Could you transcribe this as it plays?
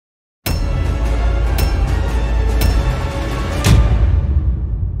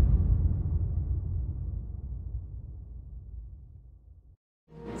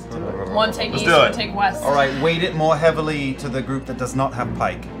One take Let's east, do one it. take west. All right, weight it more heavily to the group that does not have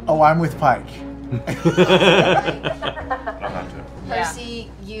Pike. Oh, I'm with Pike. I don't have to.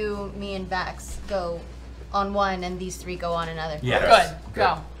 Percy, you, me, and Vax go on one, and these three go on another. Good.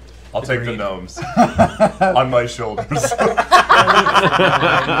 Go. I'll take the gnomes on my shoulders.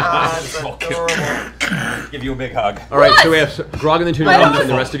 Give you a big hug. All right, so we have Grog and the two gnomes and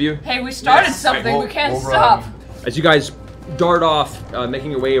the rest of you. Hey, we started something. We'll we can't run. stop. As you guys dart off,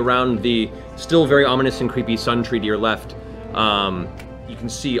 making your way around the still very ominous and creepy sun tree to your left, you can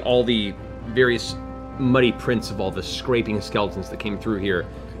see all the various muddy prints of all the scraping skeletons that came through here.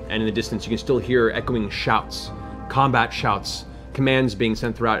 And in the distance, you can still hear echoing shouts, combat shouts, commands being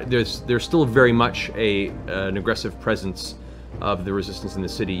sent throughout. There's still very much an aggressive presence of the resistance in the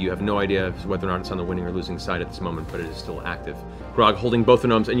city. You have no idea whether or not it's on the winning or losing side at this moment, but it is still active. Grog holding both the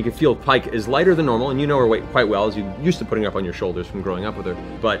gnomes, and you can feel Pike is lighter than normal, and you know her quite well, as you're used to putting her up on your shoulders from growing up with her.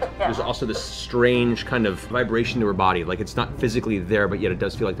 But there's also this strange kind of vibration to her body, like it's not physically there, but yet it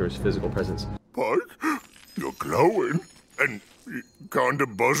does feel like there's physical presence. Pike, you're glowing and kinda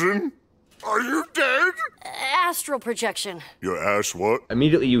buzzing. Are you dead? Astral projection. Your ass what?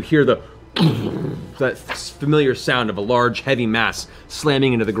 Immediately you hear that familiar sound of a large, heavy mass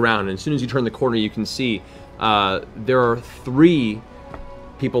slamming into the ground, and as soon as you turn the corner, you can see there are 3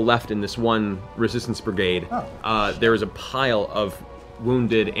 people left in this one resistance brigade. There is a pile of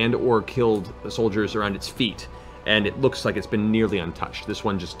wounded and or killed soldiers around its feet, and it looks like it's been nearly untouched. This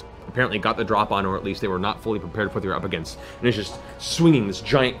one just apparently got the drop on, or at least they were not fully prepared for what they were up against, and it's just swinging this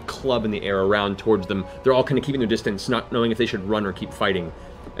giant club in the air around towards them. They're all kind of keeping their distance, not knowing if they should run or keep fighting.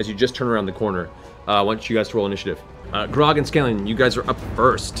 As you just turn around the corner, I want you guys to roll initiative. Grog and Scalen, you guys are up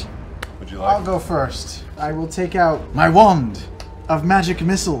first. Would you like? I'll go first. I will take out my wand of magic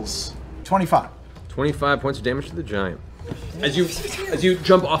missiles. 25. 25 points of damage to the giant. As you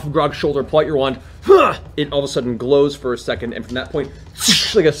jump off of Grog's shoulder, pull out your wand, it all of a sudden glows for a second, and from that point,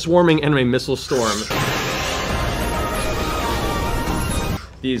 like a swarming enemy missile storm.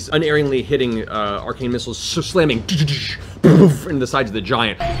 These unerringly hitting arcane missiles slamming into the sides of the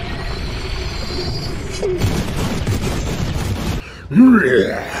giant.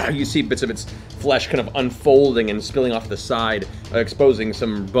 You see bits of its flesh kind of unfolding and spilling off the side, exposing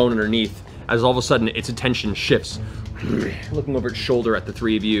some bone underneath, as all of a sudden its attention shifts, looking over its shoulder at the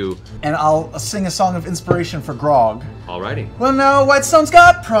 3 of you. And I'll sing a song of inspiration for Grog. Alrighty. Well, no, Whitestone's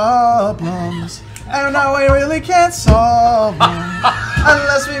got problems, and now we really can't solve them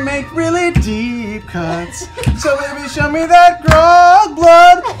unless we make really deep cuts. So baby, show me that Grog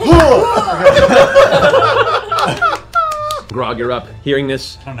blood. Grog, you're up. Hearing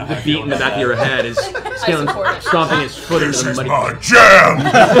this, the beat in the back of your head is Scalen stomping his foot into the muddy. My jam!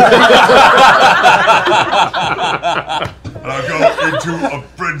 And I go into a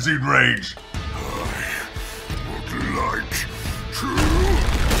frenzied rage. I would like to...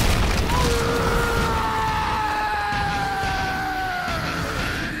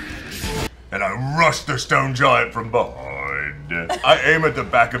 And I rush the stone giant from behind. I aim at the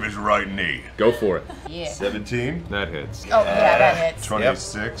back of his right knee. Go for it. Yeah. 17. That hits. Oh, yeah, that hits.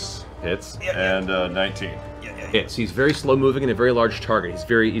 26. Hits. And 19. Hits. He's very slow moving and a very large target. He's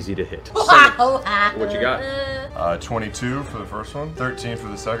very easy to hit. What you got? 22 for the first one, 13 for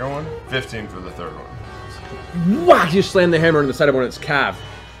the second one, 15 for the third one. Whack! You slam the hammer on the side of one of its calf.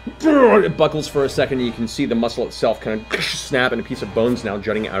 It buckles for a second, and you can see the muscle itself kind of snap, and a piece of bone's now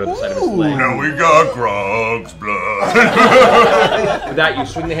jutting out of the side of its leg. Now we got Grog's blood. With that, you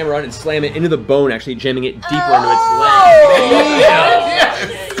swing the hammer on and slam it into the bone, actually jamming it deeper into its leg.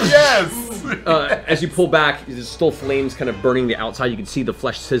 Yes! As you pull back, there's still flames kind of burning the outside. You can see the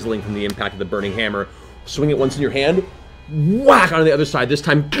flesh sizzling from the impact of the burning hammer. Swing it once in your hand, whack on the other side. This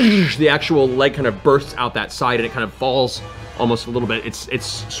time, the actual leg kind of bursts out that side, and it kind of falls almost a little bit.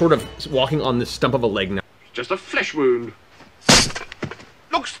 It's sort of walking on the stump of a leg now. Just a flesh wound.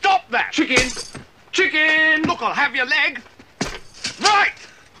 Look, stop that! Chicken! Chicken! Look, I'll have your leg! Right!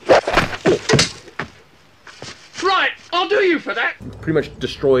 Right, I'll do you for that! Pretty much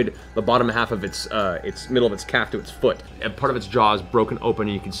destroyed the bottom half of its middle of its calf to its foot. And part of its jaw is broken open,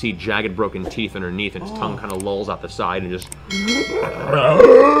 and you can see jagged, broken teeth underneath, and its tongue kind of lolls out the side and just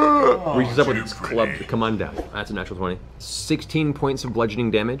reaches up with its club to come on down. That's a natural 20. 16 points of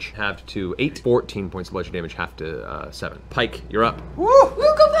bludgeoning damage, halved to 8. 14 points of bludgeoning damage, halved to 7. Pike, you're up. Woo!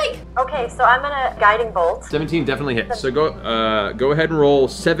 Woo, go Pike! Okay, so I'm gonna guiding bolt. 17 definitely hits. So go ahead and roll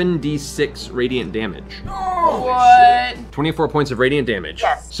 7d6 radiant damage. What? 24 points of radiant damage.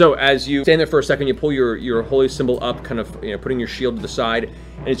 Yes. So as you stand there for a second, you pull your holy symbol up, kind of putting your shield to the side,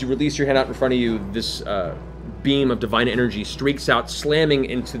 and as you release your hand out in front of you, this beam of divine energy streaks out, slamming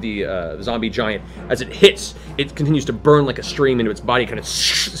into the zombie giant. As it hits, it continues to burn like a stream into its body, kind of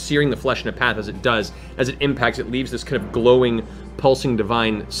searing the flesh in a path as it does. As it impacts, it leaves this kind of glowing, pulsing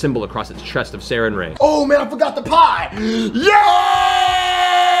divine symbol across its chest of Sarenrae. Oh man, I forgot the pie! Yeah!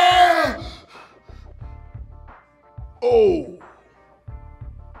 Oh.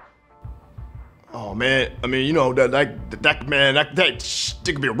 Oh man, I mean, you know, that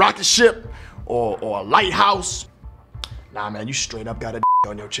could be a rocket ship or a lighthouse. Nah, man, you straight up got a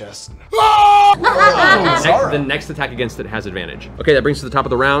on your chest. The next attack against it has advantage. Okay, that brings us to the top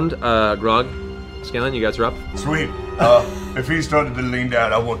of the round. Grog, Scanlan, you guys are up. Sweet. If he started to lean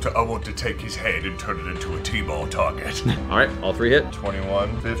down, I want to take his head and turn it into a T-ball target. All right, all three hit.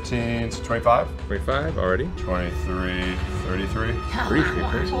 21, 15, 25. 25 already. 23, 33.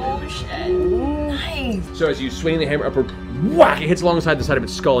 Oh shit. Nice. So as you swing the hammer upward, whack, it hits alongside the side of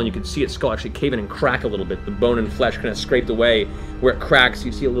its skull, and you can see its skull actually cave in and crack a little bit. The bone and flesh kind of scraped away. Where it cracks,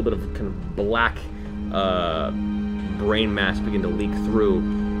 you see a little bit of kind of black brain mass begin to leak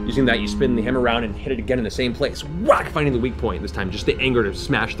through. Using that, you spin the hammer around and hit it again in the same place. Whack! Finding the weak point this time. Just the anger to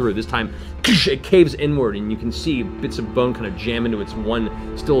smash through. This time, it caves inward, and you can see bits of bone kind of jam into its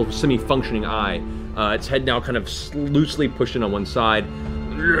one still semi-functioning eye. Its head now kind of loosely pushed in on one side.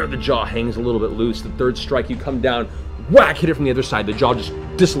 The jaw hangs a little bit loose. The third strike, you come down, whack! Hit it from the other side. The jaw just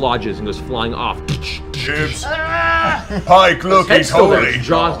dislodges and goes flying off. Chips. Pike, look, he's holy. His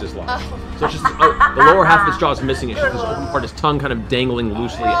jaw's dislodged. So it's just the lower half of its jaw is missing. It's just this open part, his tongue kind of dangling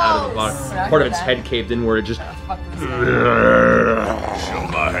loosely out of the bottom. Part of its head caved inward. It just. Shove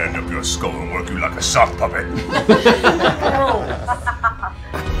my hand up your skull and work you like a sock puppet.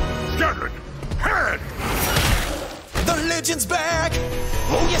 Scanlan, hand! The legend's back!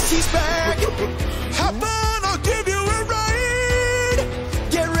 Oh yes, he's back! Have fun, I'll give you a ride!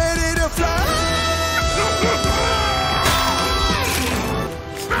 Get ready to fly!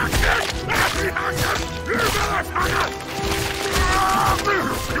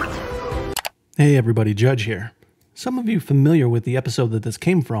 Hey everybody, Judge here. Some of you familiar with the episode that this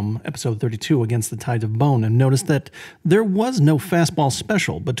came from, episode 32, Against the Tides of Bone, and noticed that there was no fastball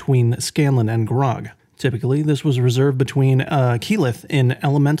special between Scanlan and Grog. Typically, this was reserved between Keyleth in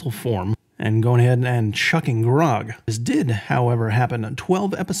elemental form and going ahead and chucking Grog. This did, however, happen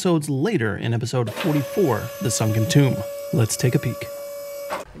 12 episodes later in episode 44, The Sunken Tomb. Let's take a peek.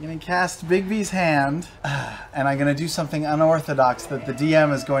 I'm going to cast Bigby's hand, and I'm going to do something unorthodox that the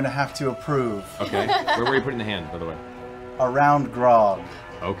DM is going to have to approve. Okay. Where were you putting the hand, by the way? Around Grog.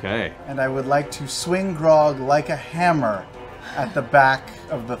 Okay. And I would like to swing Grog like a hammer at the back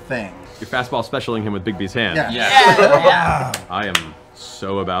of the thing. You're fastball specialing him with Bigby's hand. Yeah. Yeah. I am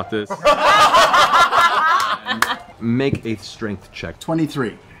so about this. Make a strength check.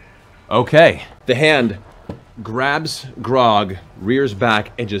 23. Okay. The hand grabs Grog, rears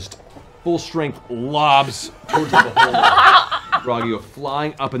back, and just full strength lobs towards the hole. Grog, you are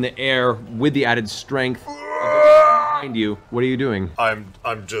flying up in the air with the added strength. Behind you, what are you doing? I'm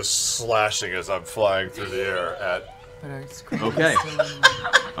just slashing as I'm flying through the air at. Okay.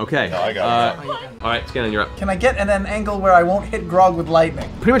 Okay. No, I got it. All right, Scanlan, you're up. Can I get an angle where I won't hit Grog with lightning?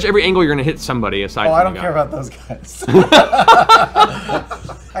 Pretty much every angle you're gonna hit somebody aside from I don't the care guy. about those guys.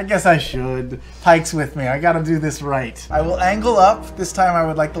 I guess I should. Pike's with me. I gotta do this right. I will angle up. This time I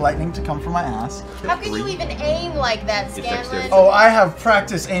would like the lightning to come from my ass. How can you even aim like that, Scanlan? Oh, I have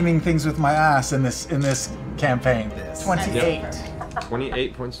practiced aiming things with my ass in this campaign. 28.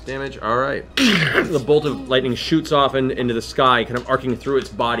 28 points of damage. All right. The bolt of lightning shoots off into the sky, kind of arcing through its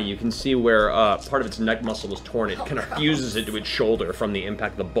body. You can see where part of its neck muscle was torn. It kind of fuses into its shoulder from the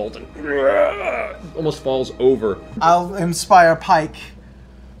impact of the bolt and almost falls over. I'll inspire Pike.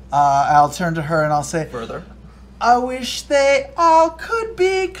 I'll turn to her and I'll say, Further. I wish they all could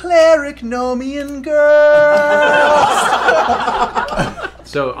be cleric-nomian girls.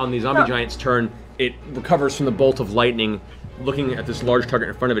 So on the zombie giant's turn, it recovers from the bolt of lightning. Looking at this large target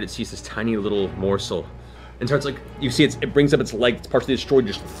in front of it, it sees this tiny little morsel. And starts like, you see it brings up its leg, it's partially destroyed,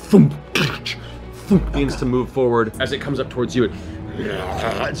 just thump, thump, begins to move forward. As it comes up towards you,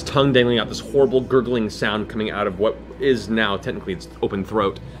 its tongue dangling out, this horrible gurgling sound coming out of what is now technically its open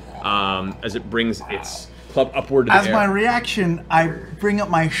throat. As it brings its club upward to the air. As my reaction, I bring up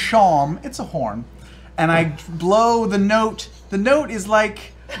my shawm, it's a horn, and I blow the note. The note is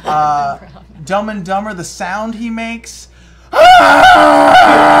like Dumb and Dumber, the sound he makes. Want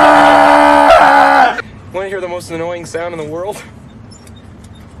to hear the most annoying sound in the world?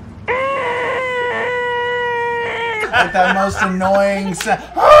 like that most annoying sound.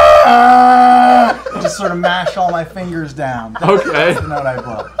 Just sort of mash all my fingers down. Okay. That's the note I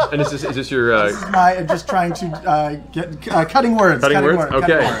blow. And is this your? This is my just trying to get cutting words. Cutting words.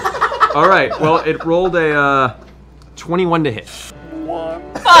 Okay. Cutting words. All right. Well, it rolled a 21 to hit. So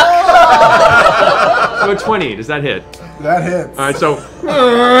a 20. Does that hit? That hits. All right. So.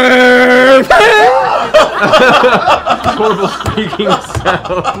 Horrible squeaking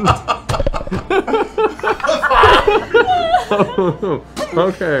sound.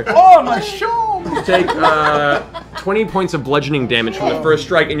 Okay. Oh, my shawm! You take 20 points of bludgeoning damage from the first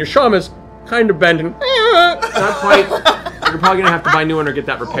strike, and your shawm is kind of bending. Not quite. You're probably gonna have to buy a new one or get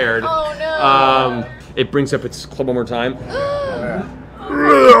that repaired. Oh no! It brings up its club one more time.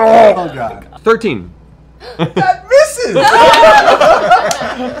 Oh god. 13. That misses!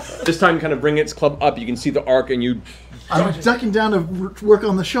 This time, kind of bring its club up. You can see the arc, and you. I'm ducking down to work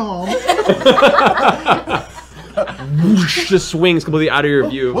on the shawm. Whoosh, just swings completely out of your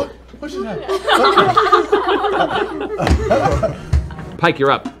view. What should I? Pike,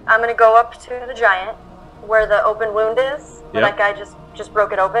 you're up. I'm gonna go up to the giant where the open wound is. Where Yep. that guy just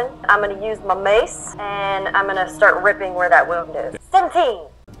broke it open. I'm gonna use my mace and I'm gonna start ripping where that wound is. 17.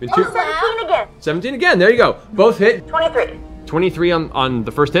 17 again. 17 again. There you go. Both hit. 23. 23 on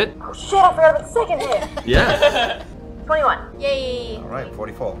the first hit. Oh shit! I forgot about the second hit. Yeah. 21. Yay! All right,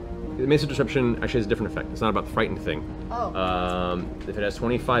 44. The Mace of Disruption actually has a different effect. It's not about the frightened thing. Oh. If it has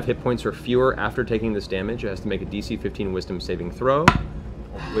 25 hit points or fewer after taking this damage, it has to make a DC 15 Wisdom saving throw,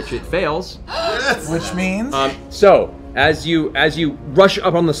 which it fails. Which means? So as you rush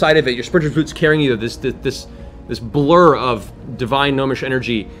up on the side of it, your sprinter's boots carrying you, this blur of divine gnomish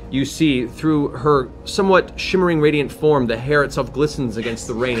energy. You see through her somewhat shimmering radiant form, the hair itself glistens against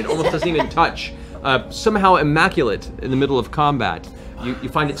the rain. It almost doesn't even touch. Somehow immaculate in the middle of combat. You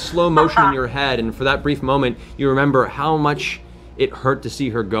find it slow motion in your head, and for that brief moment, you remember how much it hurt to see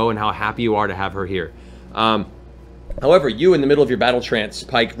her go and how happy you are to have her here. However, you, in the middle of your battle trance,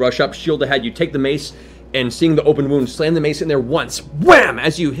 Pike, rush up, shield ahead. You take the mace, and seeing the open wound, slam the mace in there once. Wham!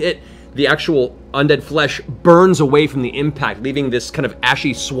 As you hit, the actual undead flesh burns away from the impact, leaving this kind of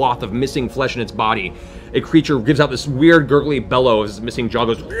ashy swath of missing flesh in its body. A creature gives out this weird gurgly bellow as its missing jaw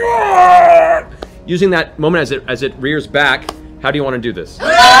goes. Using that moment as it rears back, how do you want to do this?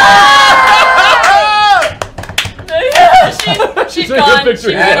 She's gone.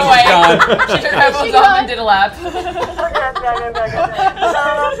 She ran away. She took her headphones off and did a lap.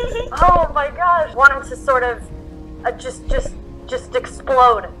 Oh my gosh! Want him to sort of just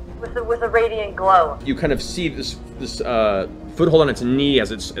explode with a radiant glow. You kind of see this foothold on its knee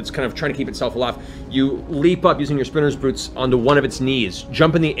as it's kind of trying to keep itself alive. You leap up using your sprinter's boots onto one of its knees,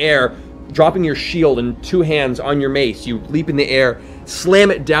 jump in the air, dropping your shield and two hands on your mace. You leap in the air,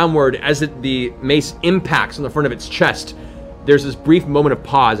 slam it downward as the mace impacts on the front of its chest. There's this brief moment of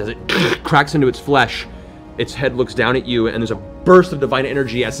pause as it cracks into its flesh. Its head looks down at you, and there's a burst of divine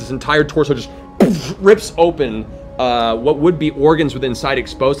energy as this entire torso just rips open. What would be organs within inside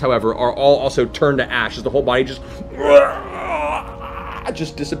exposed, however, are all also turned to ash as the whole body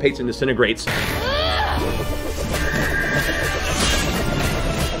just dissipates and disintegrates.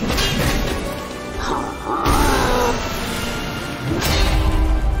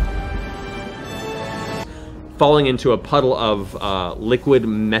 Falling into a puddle of liquid,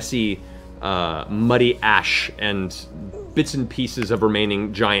 messy, muddy ash and bits and pieces of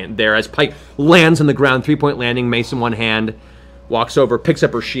remaining giant there as Pike lands on the ground, 3-point landing, mace in one hand, walks over, picks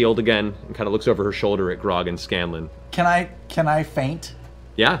up her shield again, and kind of looks over her shoulder at Grog and Scanlan. Can I faint?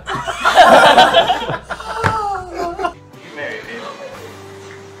 Yeah.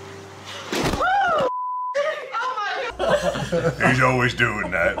 He's always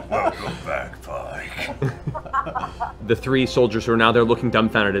doing that. Welcome back, Pike. The three soldiers who are now there looking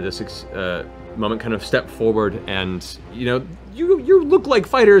dumbfounded at this moment kind of step forward, and you look like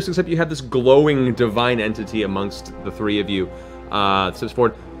fighters, except you have this glowing divine entity amongst the three of you. Steps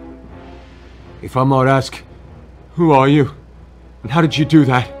forward. If I might ask, who are you? And how did you do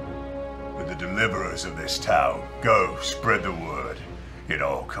that? We're the deliverers of this town. Go, spread the word. It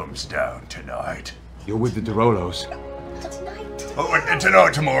all comes down tonight. You're with the Derolos. Oh, and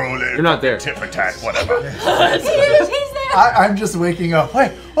tonight, tomorrow, you're not there. Tit for tat, whatever. He's there. I'm just waking up.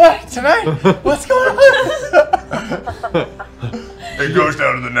 Wait, what? Tonight? What's going on? It goes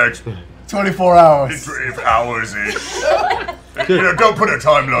down to the next 24 hours. Hours-ish. Don't put a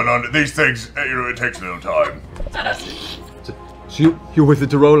timeline on it. These things, it takes a little time. So you're with the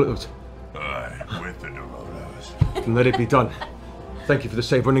Derolos? Aye, with the Derolos. Then let it be done. Thank you for the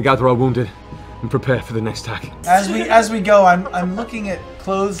save. We're going to gather our wounded and prepare for the next attack. As we go, I'm looking at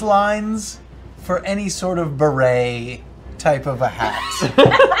clotheslines for any sort of beret type of a hat.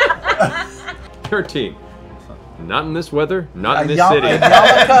 13. Not in this weather, not in this city. A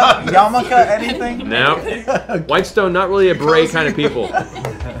yarmulke, anything? No. Whitestone, not really a beret kind of people.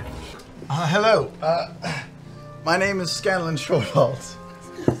 Hello. My name is Scanlan Shorthalt.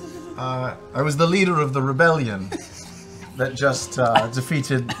 I was the leader of the rebellion that just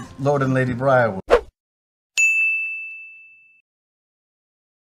defeated Lord and Lady Briarwood.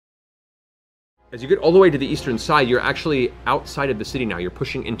 As you get all the way to the eastern side, you're actually outside of the city now. You're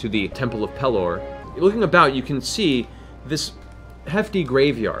pushing into the Temple of Pelor. Looking about, you can see this hefty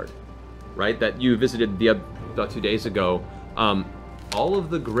graveyard, right, that you visited about 2 days ago. All of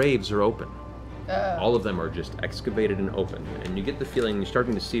the graves are open. All of them are just excavated and open. And you get the feeling, you're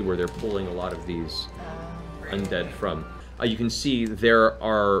starting to see where they're pulling a lot of these undead from. You can see there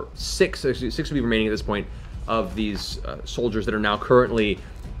are six will be remaining at this point, of these soldiers that are now currently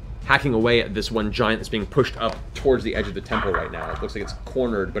hacking away at this one giant that's being pushed up towards the edge of the temple right now. It looks like it's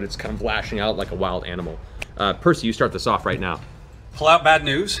cornered, but it's kind of lashing out like a wild animal. Percy, you start this off right now. Pull out bad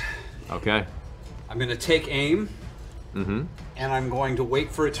news. Okay. I'm going to take aim, Mm-hmm. and I'm going to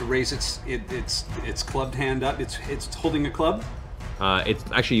wait for it to raise its clubbed hand up. It's holding a club. It's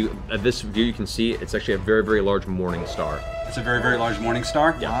actually, at this view you can see, it's actually a very, very large morning star. It's a very, very large morning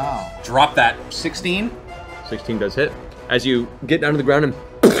star? Yeah. Wow. Drop that. 16? 16 does hit. As you get down to the ground and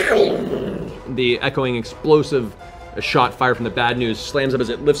the echoing explosive shot fired from the bad news slams up as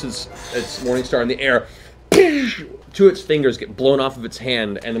it lifts its morning star in the air. Two of its fingers get blown off of its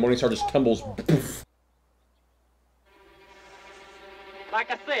hand, and the morning star just tumbles.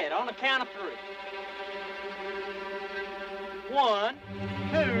 Like I said, on the count of 3. 1,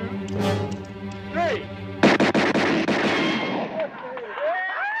 2, 3.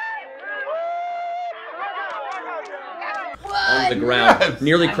 On the ground,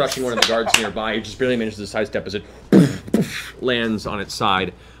 nearly crushing one of the guards nearby. It just barely manages to sidestep as it lands on its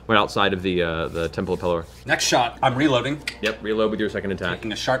side, right outside of the Temple of Pelor. Next shot, I'm reloading. Yep, reload with your second attack.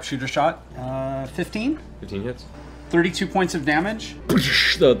 Taking a sharpshooter shot. 15? 15 hits. 32 points of damage.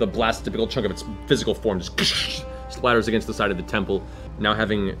 The blast, typical chunk of its physical form, just splatters against the side of the temple. Now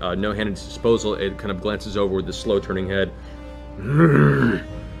having no hand at its disposal, it kind of glances over with the slow turning head.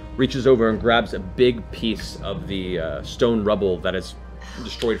 Reaches over and grabs a big piece of the stone rubble that is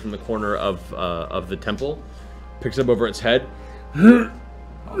destroyed from the corner of the temple, picks it up over its head, and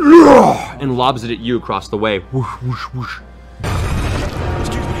lobs it at you across the way. Whoosh, whoosh, whoosh.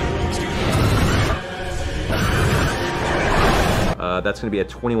 That's going to be a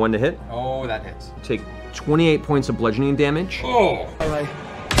 21 to hit. Oh, that hits. Take 28 points of bludgeoning damage. Oh! Alright.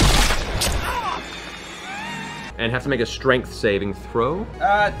 And have to make a strength saving throw.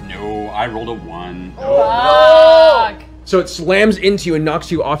 No, I rolled a 1. Oh. Fuck! So it slams into you and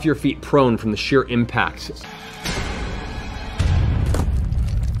knocks you off your feet prone from the sheer impact. It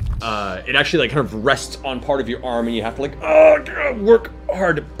actually like kind of rests on part of your arm and you have to like work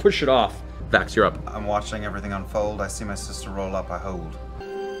hard to push it off. Vax, you're up. I'm watching everything unfold. I see my sister roll up. I hold.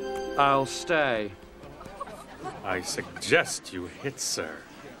 I'll stay. I suggest you hit, sir.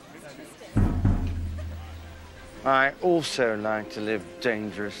 I also like to live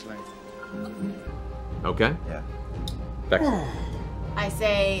dangerously. Okay. Yeah. Vax. I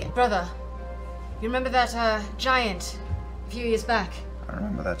say, brother, you remember that giant a few years back? I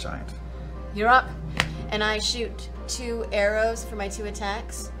remember that giant. You're up, and I shoot 2 arrows for my 2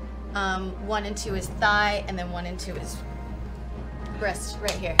 attacks. One into his thigh, and then one into his breast,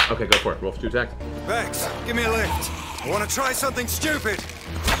 right here. Okay, go for it. Roll for 2 attacks. Vex, give me a lift. I want to try something stupid.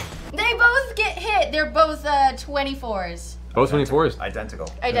 They both get hit. They're both 24s. Both 24s. Identical.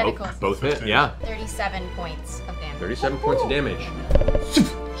 Identical. Both hit, yeah. 37 points of damage. 37 points of damage.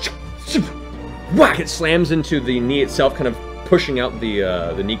 Whack! It slams into the knee itself, kind of pushing out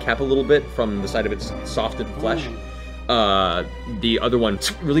the kneecap a little bit from the side of its softened flesh. The other one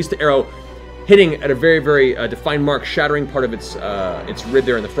released the arrow, hitting at a very, very defined mark, shattering part of its rib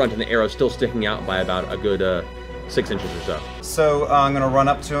there in the front, and the arrow still sticking out by about a good 6 inches or so. So I'm going to run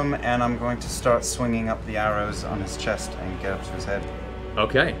up to him, and I'm going to start swinging up the arrows on his chest and get up to his head.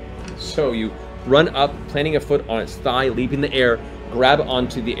 Okay. So you run up, planting a foot on its thigh, leap in the air, grab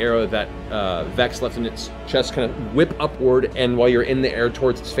onto the arrow that Vex left in its chest, kind of whip upward, and while you're in the air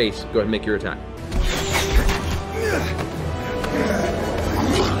towards its face, go ahead and make your attack.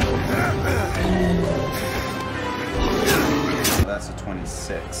 That's a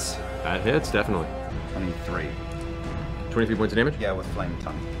 26. That hits, definitely. 23. 23 points of damage? Yeah, with flame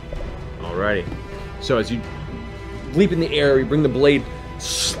tongue. Alrighty. So as you leap in the air, you bring the blade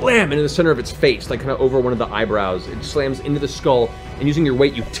slam into the center of its face, like kind of over one of the eyebrows. It slams into the skull, and using your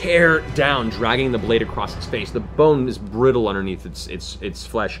weight, you tear it down, dragging the blade across its face. The bone is brittle underneath its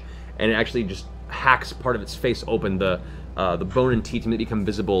flesh, and it actually just hacks part of its face open. The bone and teeth immediately become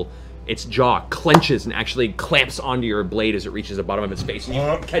visible. Its jaw clenches and actually clamps onto your blade as it reaches the bottom of its face. And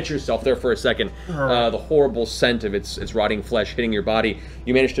you catch yourself there for a second. The horrible scent of its rotting flesh hitting your body.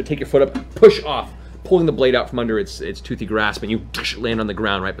 You manage to take your foot up, push off, pulling the blade out from under its toothy grasp, and you land on the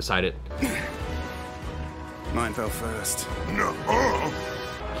ground right beside it. Mine fell first. No.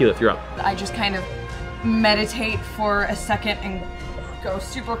 Keyleth, you're up. I just kind of meditate for a second and go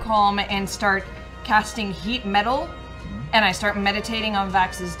super calm and start casting heat metal. And I start meditating on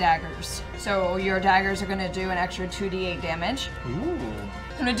Vax's daggers. So your daggers are gonna do an extra 2d8 damage. Ooh.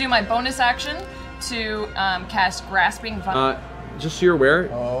 I'm gonna do my bonus action to cast Grasping Vine. Just so you're aware,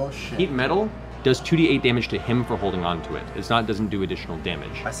 shit. heat metal does 2d8 damage to him for holding on to it. Doesn't do additional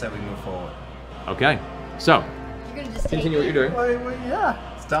damage. I said we move forward. Okay, so You're gonna just continue what you're doing. Wait,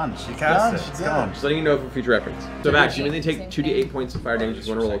 yeah. It's done. She cast it. It's gone. Just letting you know for future reference. So Vax, you immediately take 2d8 points of fire damage if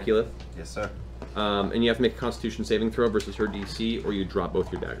you want to roll Keyleth. Yes, sir. And you have to make a Constitution saving throw versus her DC, or you drop both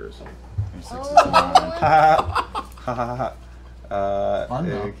your daggers. Okay.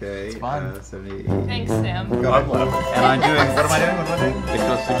 It's fun. 78. Thanks, Sam. Go. And I'm doing. What am I doing? What am I doing? Make a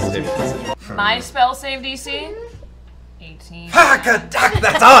Constitution saving throw. My spell save DC? 18.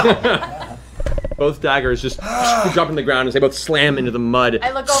 That's on! Both daggers just drop on the ground as they both slam into the mud.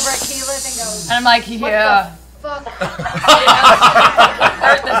 I look over at Keyleth and go, And I'm like, yeah. fuck?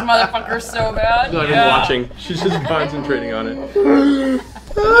 Hurt this motherfucker so bad. She's not even watching. She's just concentrating on it.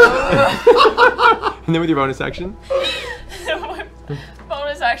 And then with your bonus action?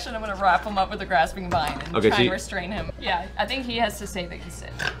 Bonus action, I'm gonna wrap him up with a grasping vine and Okay, try so and restrain him. Yeah, I think he has to say that he's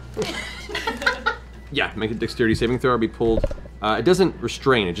sick. Yeah, make a dexterity saving throw or be pulled. It doesn't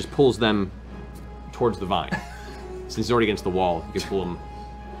restrain, it just pulls them towards the vine. Since he's already against the wall, you can pull him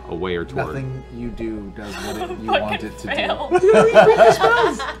away or toward. Nothing you do does what you want it to fail. do.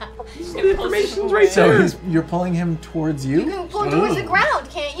 Information's right So there. you're pulling him towards you? You can pull him towards the ground,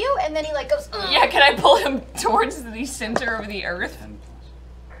 can't you? And then he like goes, ugh. Yeah, can I pull him towards the center of the earth?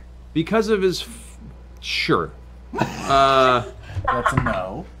 Because of his... Sure. That's a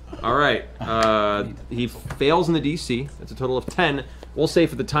no. Alright, he fails in the DC. That's a total of 10. We'll say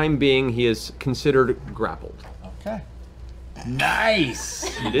for the time being, he is considered grappled. Okay. Nice!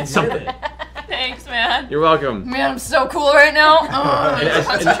 You did something. Thanks, man. You're welcome. Man, I'm so cool right now. I'm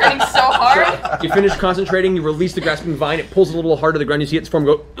concentrating so hard. You finish concentrating, you release the grasping vine, it pulls a little hard to the ground, you see its form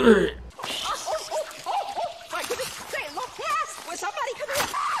go...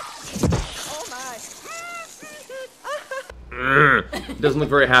 Doesn't look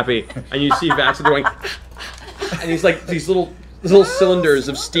very happy, and you see Vax going, and he's like these little cylinders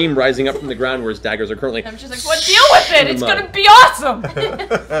of steam rising up from the ground where his daggers are currently. I'm just like, what? Deal with it! It's gonna be awesome!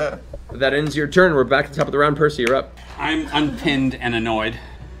 That ends your turn. We're back at the top of the round. Percy, you're up. I'm unpinned and annoyed.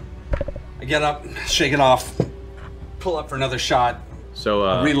 I get up, shake it off, pull up for another shot.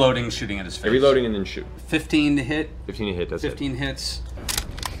 So reloading, shooting at his face. Reloading and then shoot. 15 to hit. 15 to hit. That's 15 hits.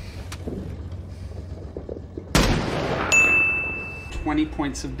 20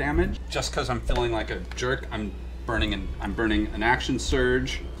 points of damage. Just because I'm feeling like a jerk, I'm burning an action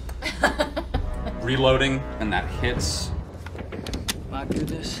surge. Reloading, and that hits. My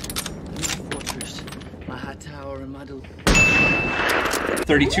goodness, my fortress, my high tower, and my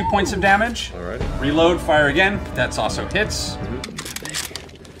 32 points of damage. All right. Reload, fire again. That's also hits.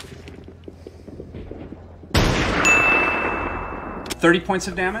 30 points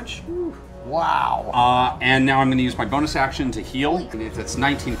of damage. Wow. And now I'm going to use my bonus action to heal. And that's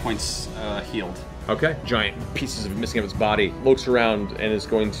 19 points healed. Okay. Giant pieces of missing of its body looks around and is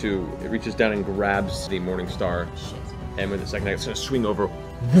going to. It reaches down and grabs the Morning Star. And with the second, it's going to swing over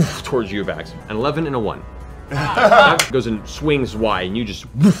woof, towards you, Vax. An 11 and a 1. Goes and swings wide, and you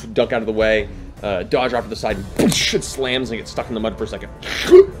just woof, duck out of the way, dodge off to the side, and whoosh, it slams and gets stuck in the mud for a second.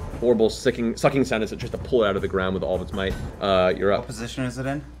 Horrible sucking sound as it tries to pull it out of the ground with all of its might. You're up. What position is it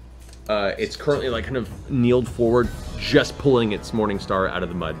in? It's currently like kind of kneeled forward, just pulling its Morning Star out of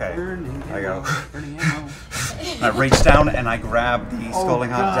the mud. Okay. I go. I reach down and I grab the Scalding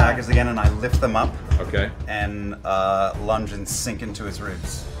Hot daggers again and I lift them up. Okay. And lunge and sink into his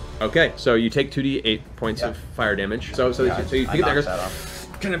ribs. Okay, so you take 2d8 points of fire damage. So you pick the daggers,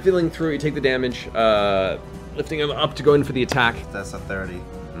 kind of feeling through. You take the damage, lifting them up to go in for the attack. That's a 30.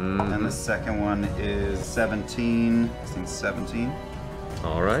 And the second one is 17. I think 17.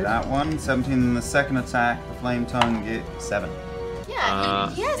 All right. That one, 17 in the second attack. The flame tongue get 7. Yeah,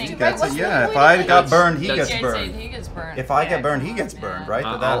 he has to, He right? gets What's it, the yeah. point If I of got it? burned, he That's- gets burned. He gets burned. If I get burned, he gets burned, right?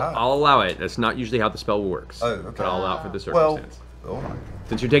 I'll allow it. That's not usually how the spell works. Oh, okay. But I'll allow it for this Well, circumstance. alright.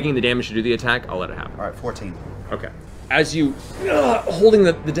 Since you're taking the damage to do the attack, I'll let it happen. Alright, 14. Okay. As you, holding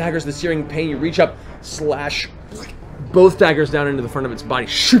the daggers, the searing pain, you reach up, slash both daggers down into the front of its body,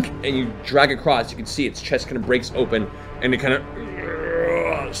 and you drag across. You can see its chest kind of breaks open, and it kind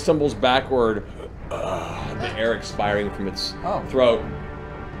of stumbles backward, the air expiring from its throat.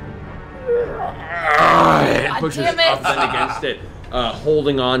 It pushes up then against it,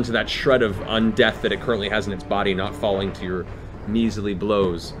 holding on to that shred of undeath that it currently has in its body, not falling to your measly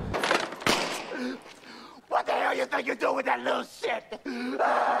blows. What the hell you think you're doing with that little shit?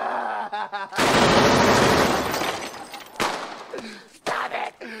 Stop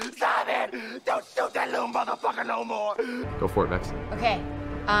it! Stop it! Don't shoot that little motherfucker no more! Go for it, Vex. Okay.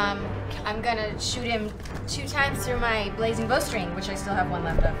 I'm gonna shoot him 2 times through my blazing bowstring, which I still have 1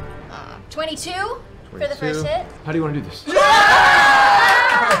 left of. 22 for the first hit. How do you want to do this?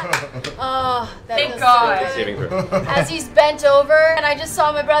 Oh, that Thank feels God. so good. Saving throw. As he's bent over, and I just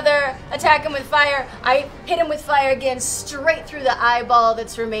saw my brother attack him with fire, I hit him with fire again, straight through the eyeball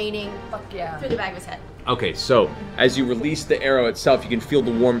that's remaining. Fuck yeah. Through the back of his head. Okay, so as you release the arrow itself, you can feel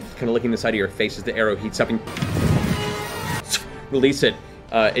the warmth kind of licking the side of your face as the arrow heats up and release it.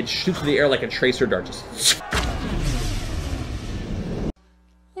 It shoots through the air like a tracer dart. Just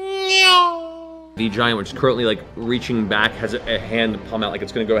the giant, which is currently like reaching back, has a hand palm out like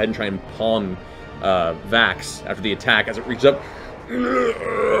it's going to go ahead and try and palm Vax after the attack. As it reaches up,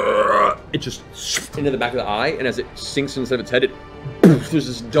 it just into the back of the eye, and as it sinks inside of its head, there's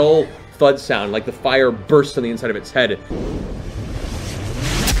this dull thud sound, like the fire bursts on the inside of its head.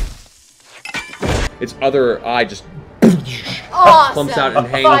 Its other eye just plumps out and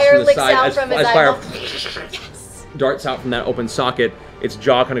hangs Fire from the licks side out as from his fire eyeball. darts out from that open socket. Its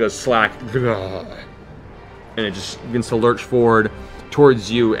jaw kind of goes slack, and it just begins to lurch forward towards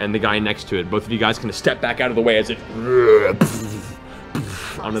you and the guy next to it. Both of you guys kind of step back out of the way as it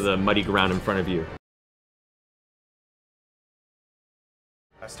onto the muddy ground in front of you.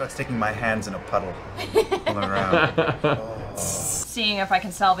 I start sticking my hands in a puddle on the ground. Seeing if I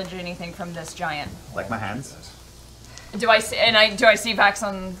can salvage anything from this giant. Like my hands? Do I see Vax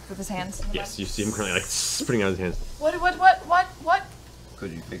on with his hands? Yes, you see him currently like putting out his hands. What?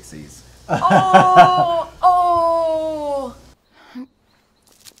 Could you fix these? Oh!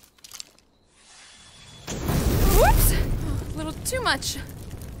 Whoops! A little too much.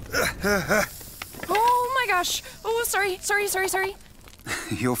 Oh my gosh. Oh, sorry.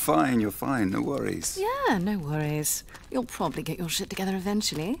 You're fine, no worries. Yeah, no worries. You'll probably get your shit together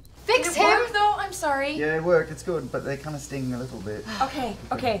eventually. Fix him though. I'm sorry. Yeah, it worked. It's good, but they kind of sting a little bit. Okay.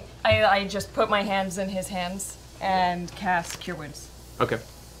 I just put my hands in his hands and cast Cure Wounds. Okay.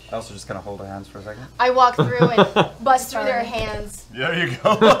 I also just kind of hold her hands for a second. I walk through and bust through their hands. There you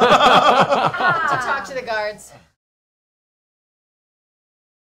go. To talk to the guards.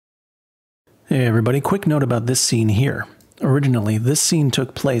 Hey everybody, quick note about this scene here. Originally, this scene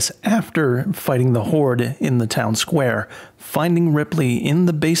took place after fighting the Horde in the town square, finding Ripley in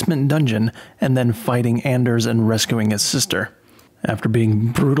the basement dungeon, and then fighting Anders and rescuing his sister, after being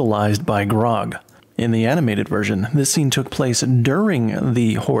brutalized by Grog. In the animated version, this scene took place during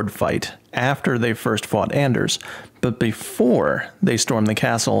the Horde fight, after they first fought Anders, but before they stormed the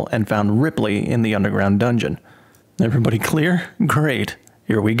castle and found Ripley in the underground dungeon. Everybody clear? Great.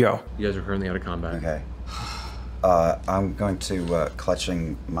 Here we go. You guys are currently out of combat. Okay. I'm going to,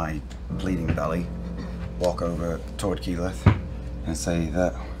 clutching my bleeding belly, walk over toward Keyleth and say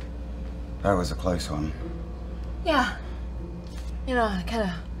that was a close one. Yeah. You know, I kind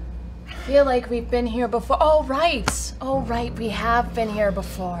of feel like we've been here before. Oh, right. We have been here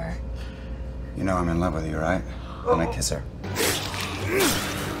before. You know I'm in love with you, right? And I kiss her.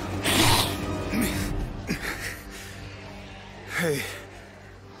 Hey,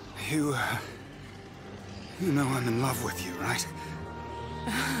 you know I'm in love with you, right?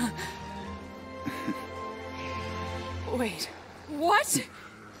 Wait, what?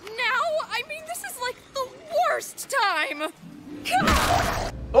 Now? I mean, this is like the worst time.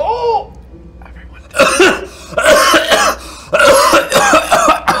 Oh!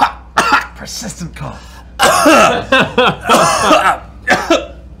 Persistent cough.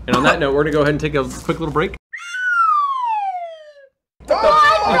 And on that note, we're gonna go ahead and take a quick little break.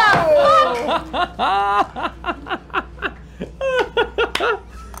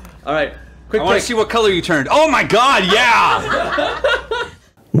 All right, quick. I want to see what color you turned. Oh my God, yeah!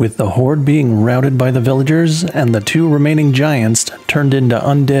 With the horde being routed by the villagers and the 2 remaining giants turned into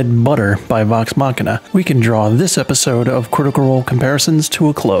undead butter by Vox Machina, we can draw this episode of Critical Role Comparisons to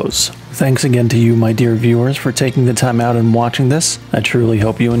a close. Thanks again to you, my dear viewers, for taking the time out and watching this. I truly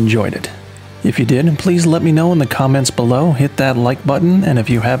hope you enjoyed it. If you did, please let me know in the comments below, hit that like button, and if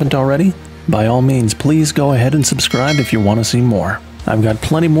you haven't already, by all means, please go ahead and subscribe if you want to see more. I've got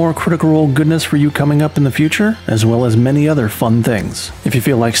plenty more Critical Role goodness for you coming up in the future, as well as many other fun things. If you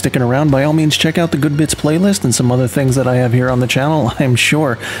feel like sticking around, by all means check out the Good Bits playlist and some other things that I have here on the channel. I'm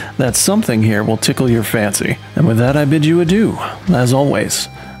sure that something here will tickle your fancy. And with that, I bid you adieu. As always,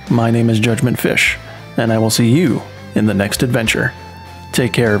 my name is JudgementFish, and I will see you in the next adventure.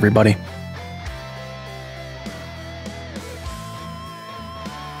 Take care, everybody.